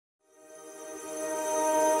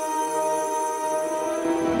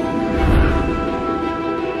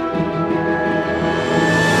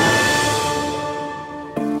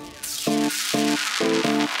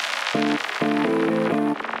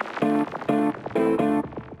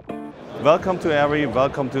Welcome to ARRI,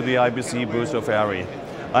 welcome to the IBC booth of ARRI.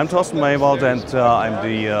 I'm Thorsten Maywald and I'm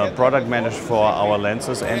the product manager for our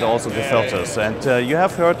lenses and also the filters. And you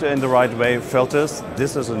have heard in the right way, filters,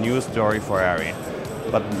 this is a new story for ARRI,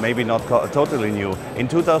 but maybe not totally new. In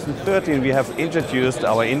 2013 we have introduced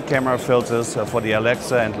our in-camera filters for the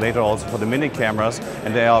Alexa and later also for the mini cameras,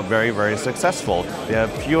 and they are very, very successful. They are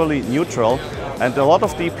purely neutral, and a lot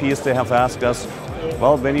of DPs, they have asked us,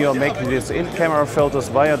 well, when you are making these in-camera filters,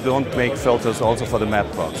 why you don't make filters also for the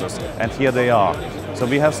matte boxes? And here they are. So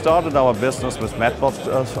we have started our business with matte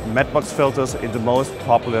box filters in the most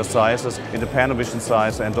popular sizes, in the Panavision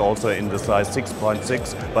size and also in the size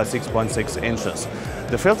 6.6 by 6.6 inches.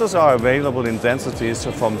 The filters are available in densities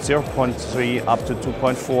from 0.3 up to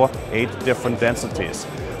 2.4, 8 different densities.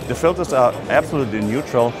 The filters are absolutely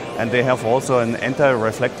neutral and they have also an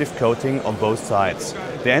anti-reflective coating on both sides.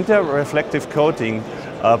 The anti-reflective coating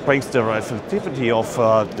brings the reflectivity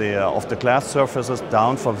of the glass surfaces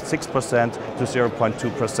down from 6% to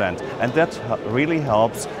 0.2%, and that really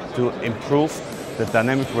helps to improve the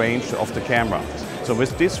dynamic range of the camera. So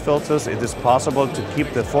with these filters it is possible to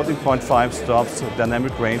keep the 14.5 stops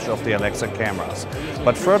dynamic range of the Alexa cameras.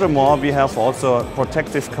 But furthermore we have also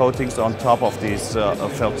protective coatings on top of these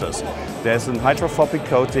filters. There's a hydrophobic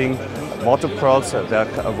coating, water pearls,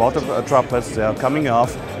 water droplets, they are coming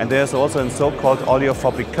off, and there's also a so-called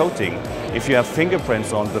oleophobic coating. If you have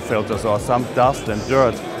fingerprints on the filters or some dust and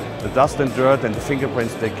dirt, the dust and dirt and the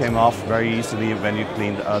fingerprints, they came off very easily when you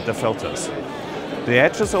clean the filters. The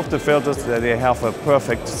edges of the filters, they have a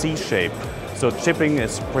perfect C shape, so chipping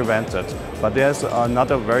is prevented. But there's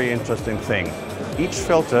another very interesting thing. Each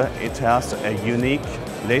filter, it has a unique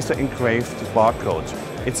laser engraved barcode.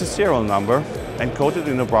 It's a serial number encoded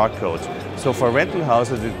in a barcode. So for rental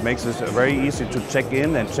houses it makes it very easy to check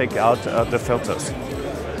in and check out the filters.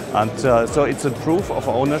 And so it's a proof of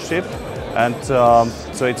ownership, and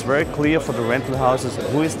so it's very clear for the rental houses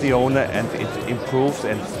who is the owner, and it improves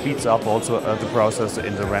and speeds up also the process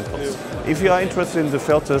in the rentals. If you are interested in the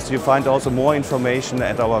filters, you find also more information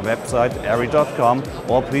at our website arri.com,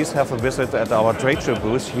 or please have a visit at our trade show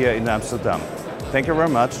booth here in Amsterdam. Thank you very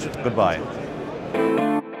much. Goodbye.